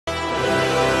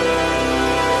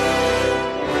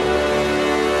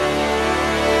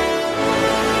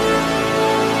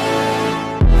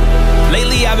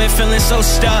I've been feeling so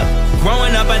stuck.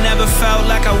 Growing up, I never felt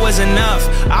like I was enough.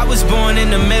 I was born in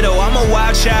the middle, I'm a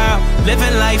wild child,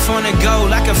 living life on the go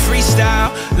like a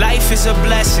freestyle. Life is a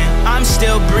blessing, I'm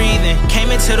still breathing.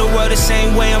 Came into the world the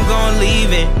same way, I'm gonna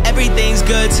leave it. Everything's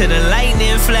good till the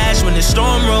lightning flash. When the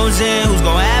storm rolls in, who's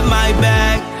gonna have my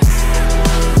back?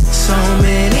 So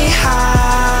many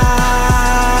highs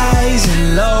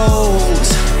and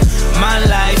lows. My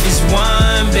life is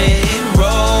one big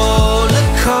roller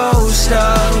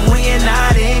coaster. When you're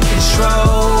not in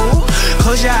control,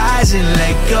 close your eyes and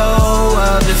let go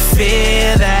of the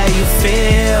fear that you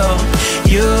feel.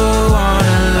 You aren't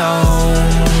alone.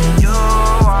 You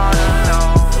aren't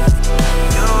alone.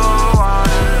 You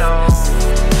aren't alone.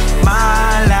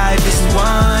 My life is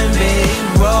one big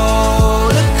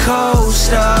roller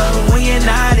coaster. When you're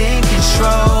not in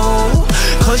control,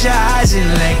 close your eyes and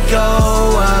let go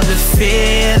of the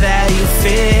fear that you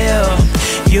feel.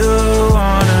 You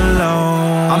aren't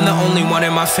alone. I'm the only one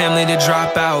in my family to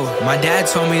drop out. My dad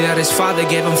told me that his father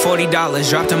gave him $40,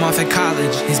 dropped him off at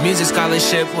college. His music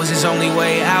scholarship was his only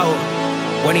way out.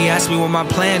 When he asked me what my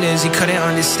plan is, he couldn't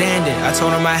understand it. I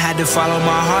told him I had to follow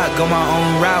my heart, go my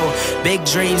own route. Big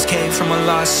dreams came from a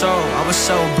lost soul. I was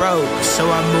so broke, so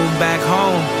I moved back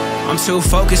home. I'm too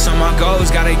focused on my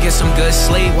goals, gotta get some good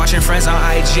sleep. Watching friends on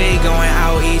IG, going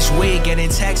out each week. Getting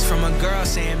texts from a girl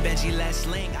saying, Benji, let's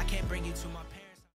link.